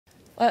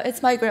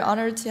It's my great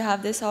honor to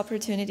have this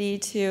opportunity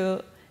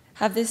to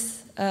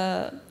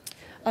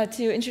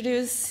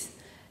introduce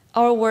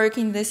our work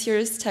in this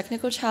year's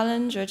technical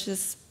challenge, which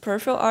is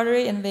peripheral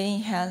artery and vein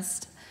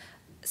enhanced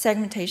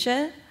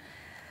segmentation.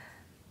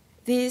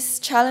 This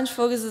challenge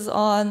focuses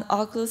on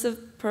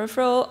occlusive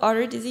peripheral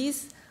artery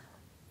disease,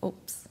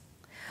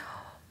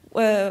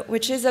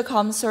 which is a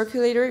common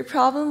circulatory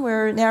problem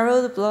where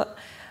narrow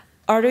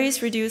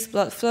arteries reduce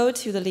blood flow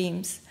to the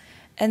limbs.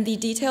 And the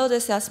detailed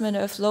assessment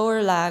of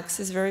lower legs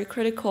is very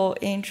critical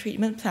in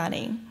treatment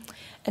planning.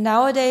 And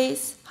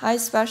nowadays, high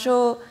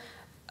spatial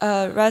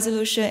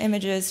resolution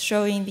images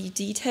showing the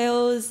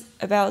details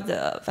about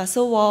the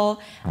vessel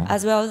wall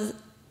as well as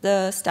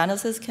the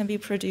stenosis can be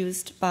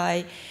produced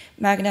by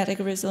magnetic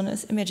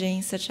resonance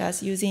imaging, such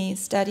as using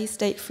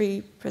steady-state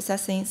free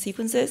processing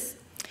sequences.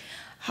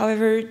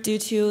 However, due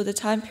to the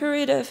time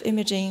period of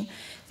imaging,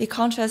 the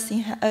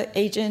contrasting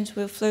agent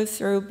will flow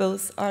through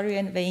both artery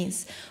and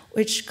veins,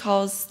 which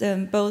cause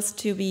them both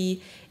to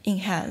be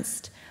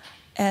enhanced.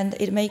 And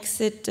it makes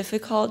it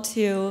difficult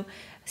to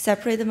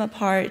separate them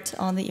apart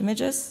on the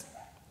images.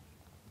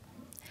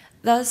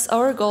 Thus,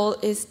 our goal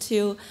is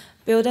to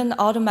build an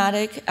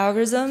automatic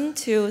algorithm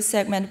to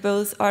segment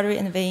both artery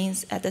and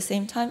veins at the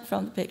same time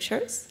from the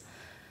pictures.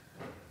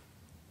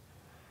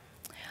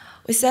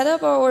 We set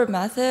up our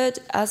method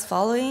as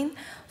following.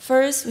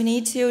 First, we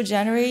need to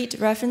generate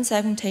reference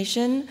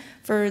segmentation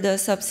for the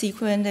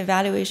subsequent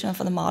evaluation of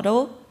the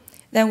model.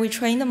 Then we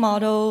train the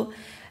model,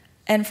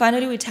 and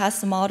finally we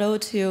test the model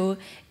to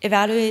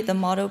evaluate the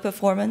model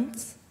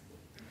performance.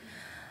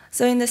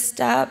 So in the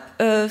step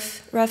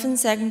of reference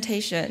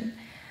segmentation,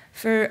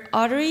 for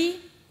artery,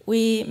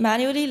 we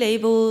manually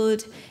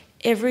labeled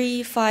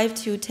every 5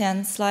 to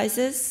 10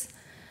 slices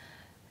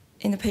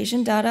in the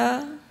patient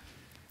data,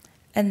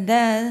 and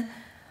then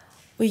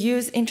we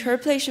use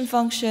interpolation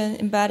function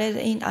embedded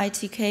in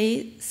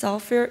ITK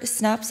software,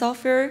 SNAP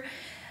software,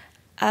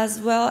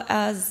 as well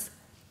as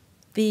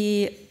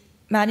the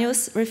manual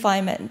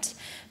refinement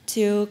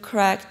to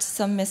correct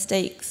some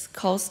mistakes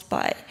caused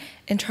by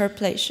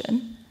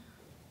interpolation.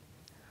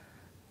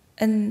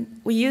 And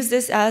we use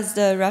this as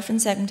the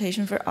reference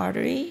segmentation for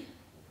artery.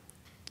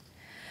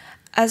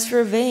 As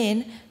for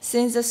vein,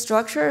 since the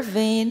structure of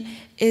vein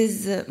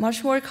is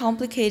much more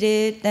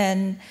complicated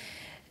than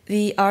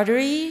the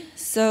artery,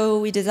 so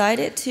we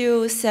decided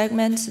to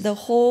segment the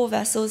whole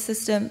vessel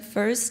system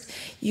first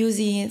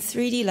using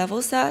 3D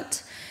level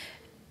set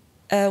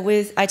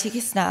with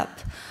ITK SNAP.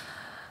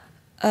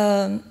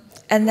 And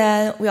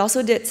then we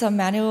also did some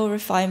manual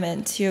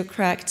refinement to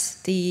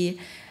correct the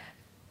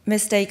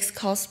mistakes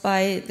caused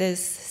by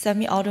this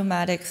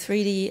semi-automatic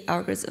 3D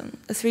algorithm,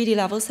 a 3D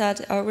level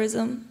set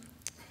algorithm.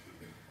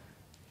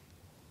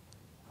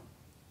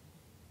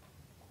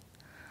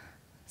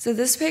 So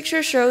this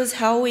picture shows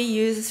how we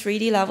use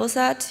 3D level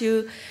set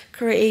to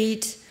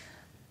create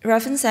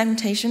reference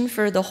segmentation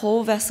for the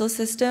whole vessel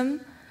system.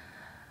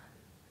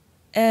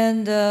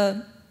 And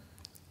the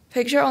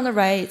picture on the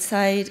right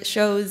side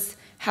shows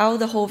how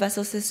the whole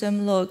vessel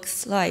system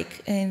looks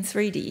like in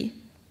 3D.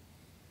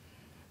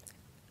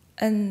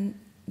 And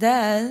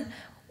then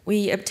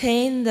we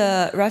obtain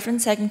the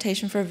reference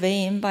segmentation for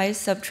vein by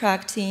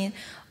subtracting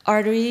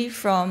artery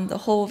from the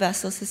whole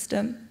vessel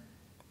system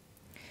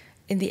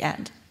in the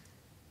end.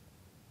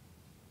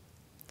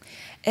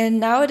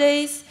 And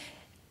nowadays,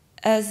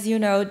 as you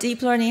know,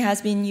 deep learning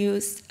has been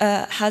used,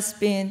 has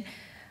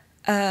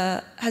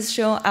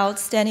shown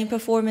outstanding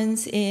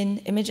performance in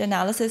image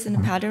analysis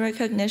and pattern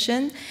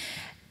recognition.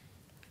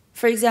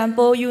 For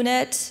example,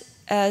 UNet,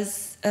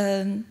 as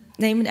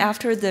named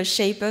after the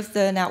shape of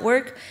the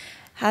network,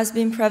 has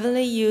been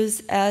prevalently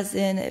used as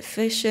an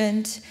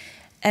efficient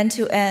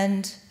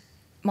end-to-end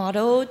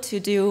model to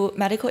do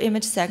medical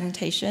image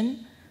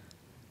segmentation.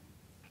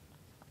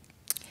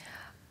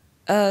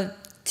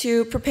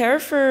 To prepare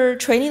for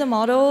training the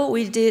model,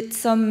 we did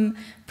some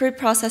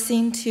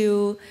pre-processing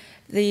to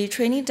the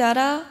training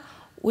data.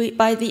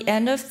 By the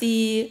end of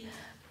the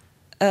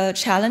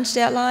challenge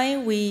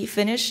deadline, we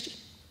finished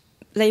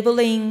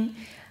labeling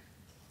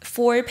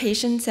 4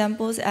 patient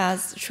samples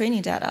as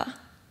training data.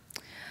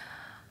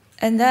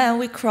 And then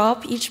we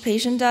crop each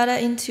patient data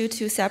into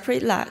 2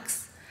 separate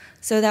legs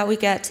so that we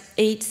get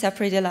 8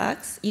 separated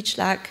legs. Each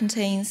leg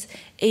contains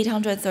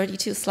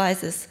 832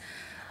 slices,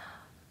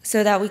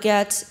 so that we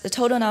get the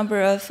total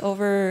number of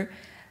over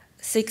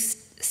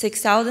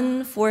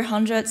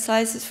 6,400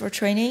 slices for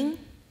training.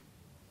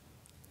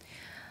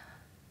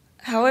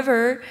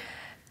 However,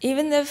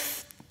 even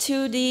if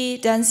 2D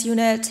dense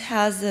unit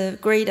has a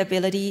great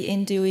ability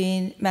in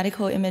doing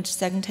medical image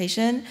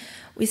segmentation,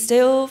 we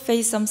still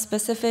face some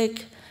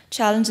specific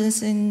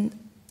challenges in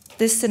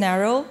this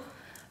scenario.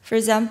 For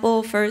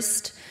example,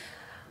 first,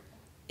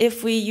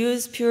 if we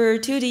use pure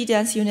 2D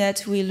dense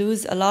unit, we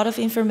lose a lot of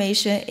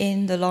information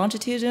in the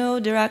longitudinal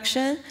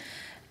direction,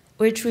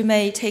 which we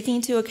may take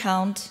into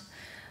account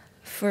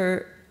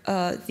for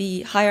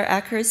the higher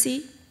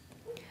accuracy.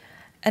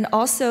 And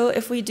also,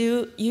 if we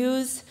do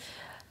use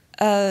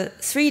a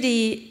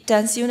 3D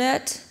dense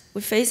unit,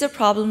 we face a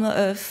problem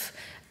of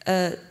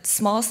a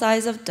small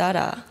size of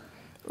data,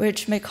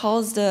 which may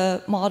cause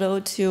the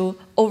model to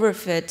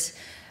overfit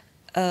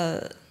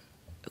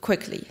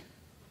quickly.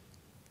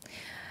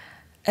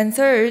 And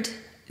third,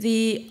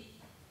 the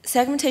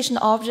segmentation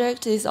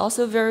object is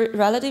also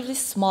relatively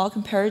small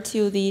compared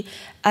to the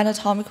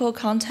anatomical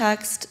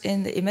context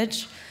in the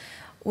image,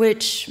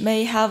 which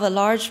may have a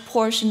large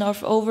portion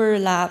of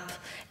overlap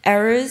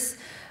errors,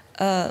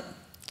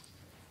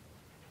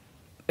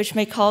 which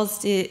may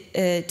cause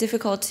it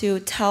difficult to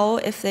tell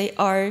if they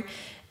are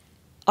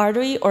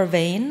artery or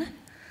vein.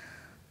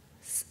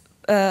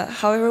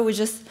 However, we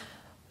just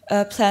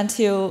plan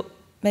to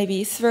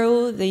maybe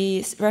throw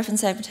the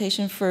reference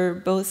segmentation for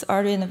both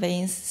artery and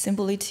veins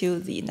simply to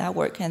the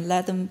network and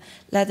let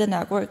the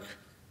network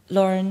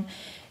learn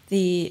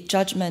the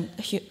judgment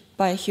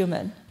by a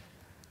human.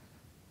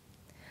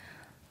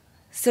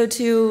 So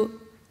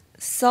to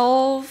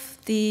solve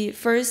the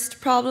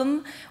first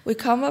problem, we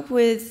come up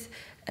with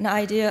an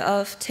idea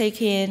of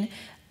taking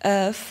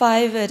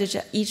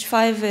each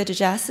 5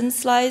 adjacent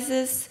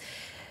slices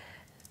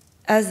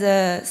as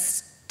a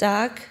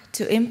stack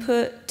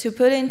to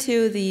put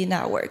into the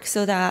network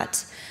so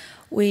that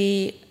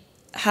we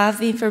have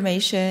the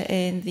information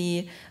in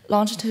the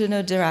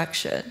longitudinal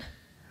direction.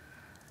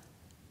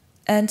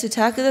 And to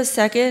tackle the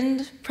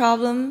second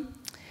problem,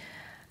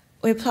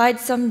 we applied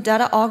some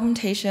data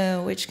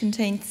augmentation, which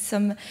contains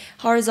some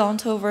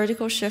horizontal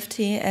vertical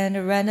shifting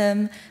and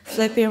random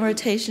flipping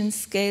rotation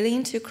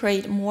scaling to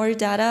create more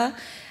data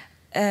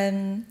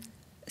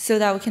so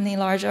that we can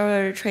enlarge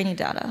our training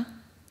data.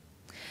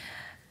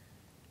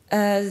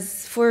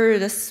 As for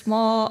the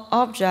small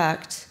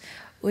object,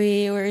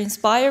 we were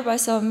inspired by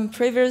some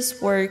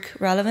previous work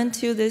relevant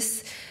to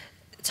this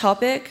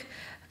topic,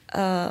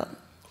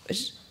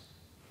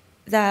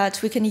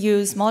 that we can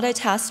use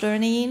multitask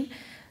learning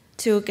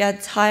to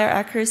get higher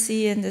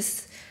accuracy in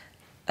this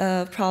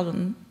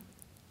problem.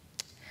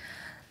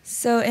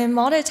 So in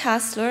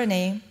multitask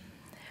learning,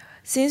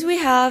 since we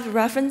have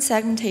reference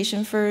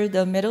segmentation for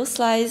the middle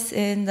slice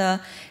in the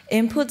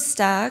input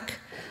stack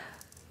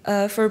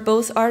for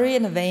both artery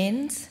and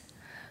veins,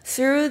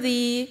 through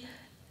the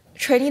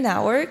training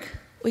network,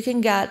 we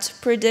can get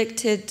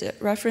predicted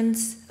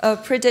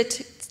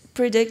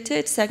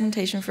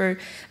segmentation for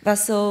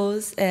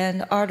vessels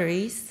and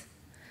arteries,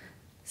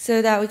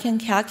 so that we can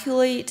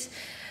calculate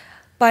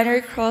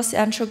binary cross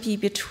entropy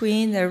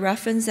between the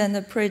reference and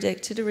the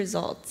predicted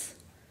results.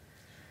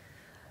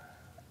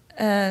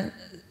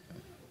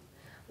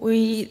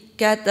 We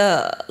get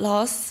the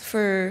loss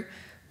for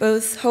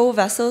both whole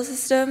vessel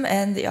system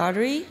and the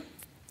artery.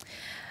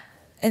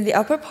 In the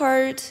upper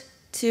part,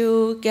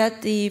 to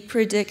get the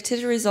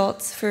predicted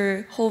results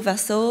for whole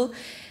vessel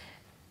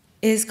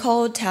is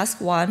called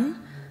task 1,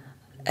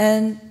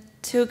 and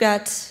to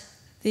get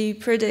the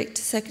predict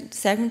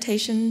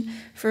segmentation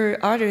for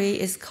artery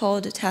is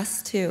called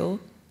task 2.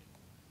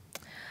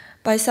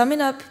 By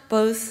summing up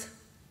both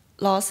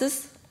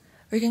losses,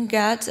 we can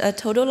get a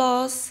total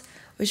loss,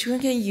 which we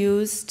can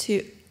use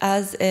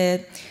as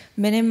a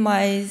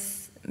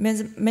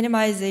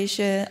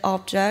minimization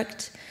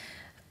object,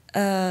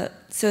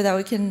 so that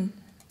we can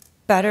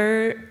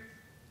better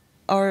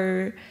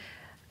our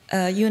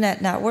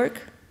UNet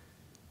network.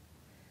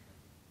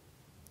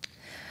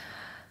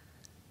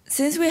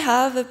 Since we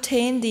have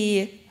obtained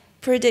the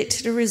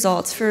predicted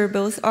results for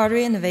both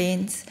artery and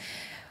veins,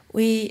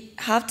 we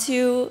have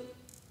to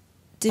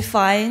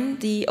define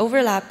the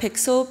overlap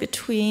pixel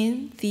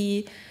between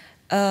the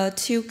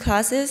 2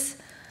 classes.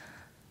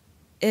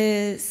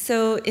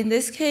 So in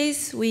this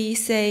case, we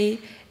say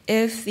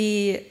if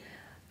the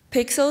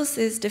pixels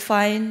is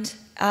defined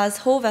as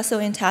whole vessel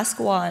in task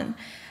 1,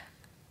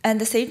 and at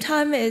the same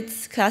time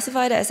it's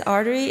classified as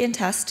artery in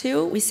task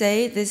 2, we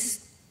say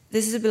this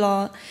is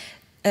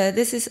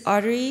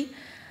artery,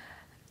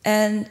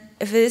 and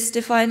if it is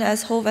defined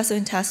as whole vessel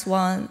in task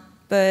 1,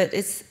 but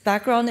its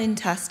background in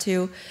task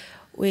 2,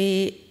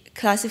 we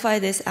classify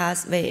this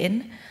as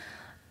vein.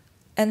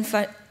 And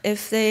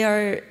if they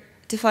are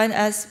defined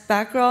as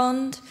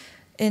background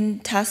in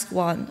task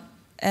 1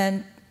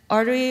 and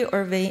artery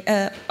or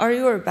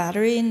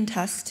battery in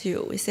task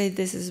 2, we say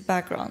this is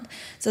background.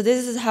 So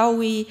this is how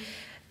we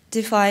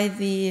define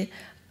the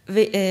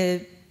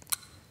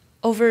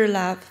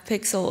overlap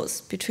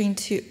pixels between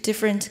 2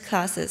 different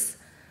classes.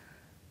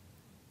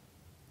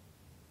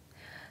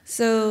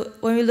 So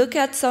when we look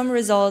at some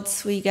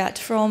results we get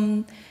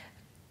from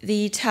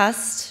the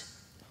test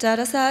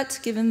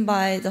dataset given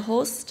by the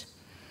host,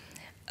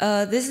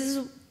 this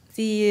is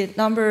the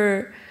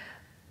number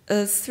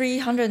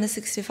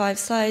 365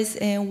 slides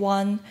in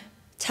one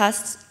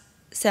test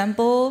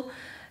sample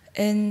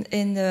in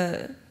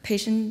the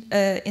patient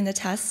in the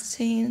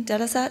testing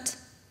dataset.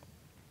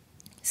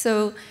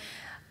 So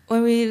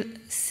when we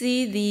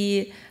see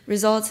the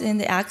results in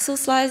the axial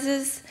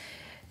slices,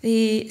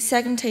 the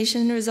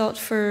segmentation result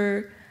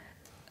for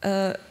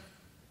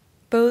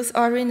both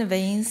artery and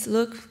veins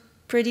look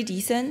pretty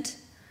decent,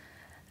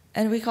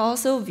 and we can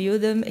also view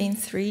them in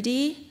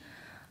 3D.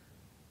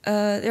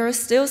 There are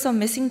still some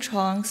missing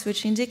trunks,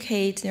 which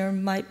indicate there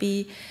might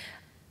be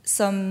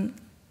some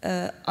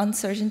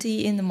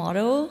uncertainty in the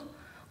model,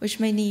 which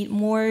may need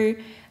more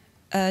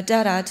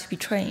data to be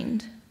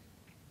trained.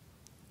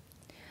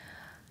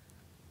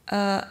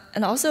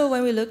 And also,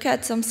 when we look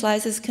at some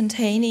slices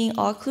containing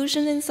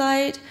occlusion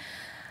inside,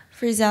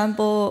 for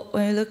example,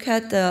 when we look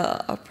at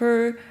the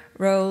upper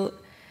row,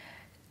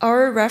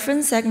 our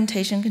reference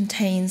segmentation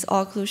contains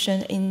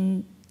occlusion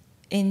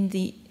in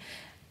the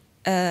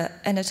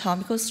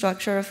anatomical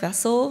structure of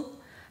vessel.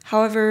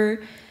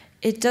 However,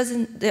 the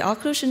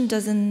occlusion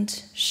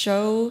doesn't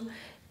show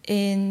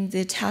in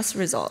the test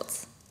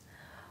results,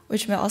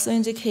 which may also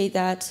indicate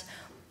that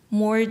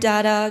more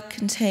data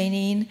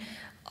containing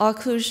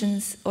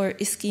occlusions or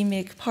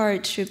ischemic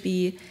part should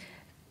be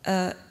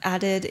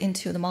added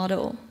into the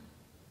model.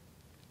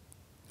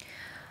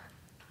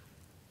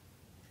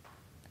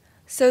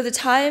 So the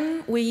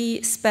time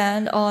we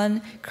spent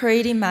on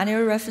creating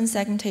manual reference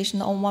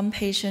segmentation on one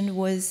patient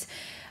was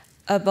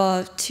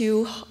about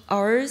 2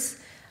 hours,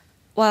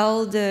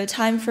 while the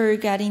time for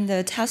getting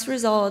the test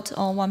result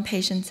on one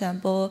patient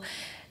sample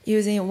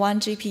using one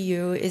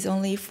GPU is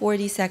only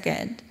 40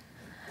 seconds.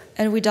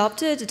 And we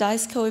adopted the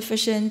dice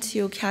coefficient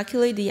to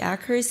calculate the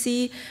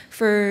accuracy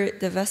for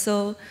the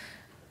vessel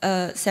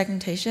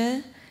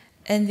segmentation.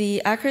 And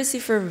the accuracy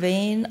for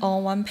vein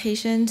on one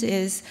patient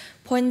is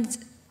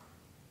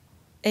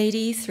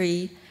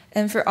 0.83,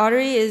 and for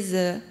artery is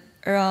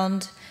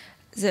around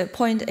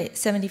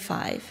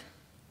 0.75.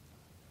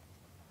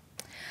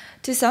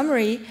 To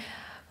summary,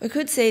 we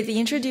could say the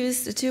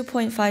introduced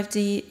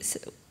 2.5D,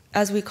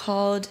 as we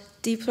called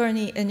deep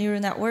learning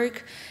neural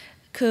network,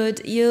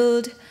 could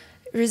yield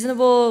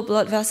reasonable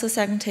blood vessel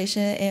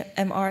segmentation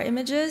MR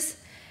images,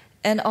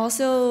 and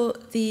also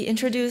the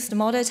introduced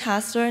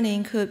multitask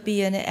learning could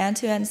be an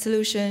end-to-end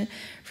solution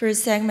for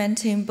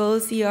segmenting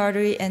both the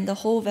artery and the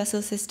whole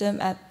vessel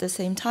system at the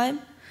same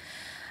time.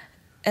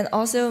 And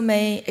also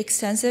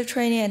extensive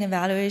training and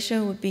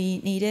evaluation would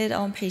be needed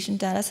on patient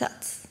data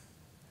sets.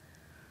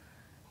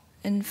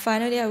 And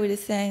finally, I would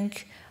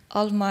thank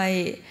all of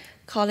my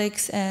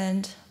colleagues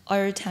and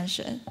our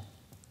attention.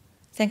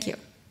 Thank you.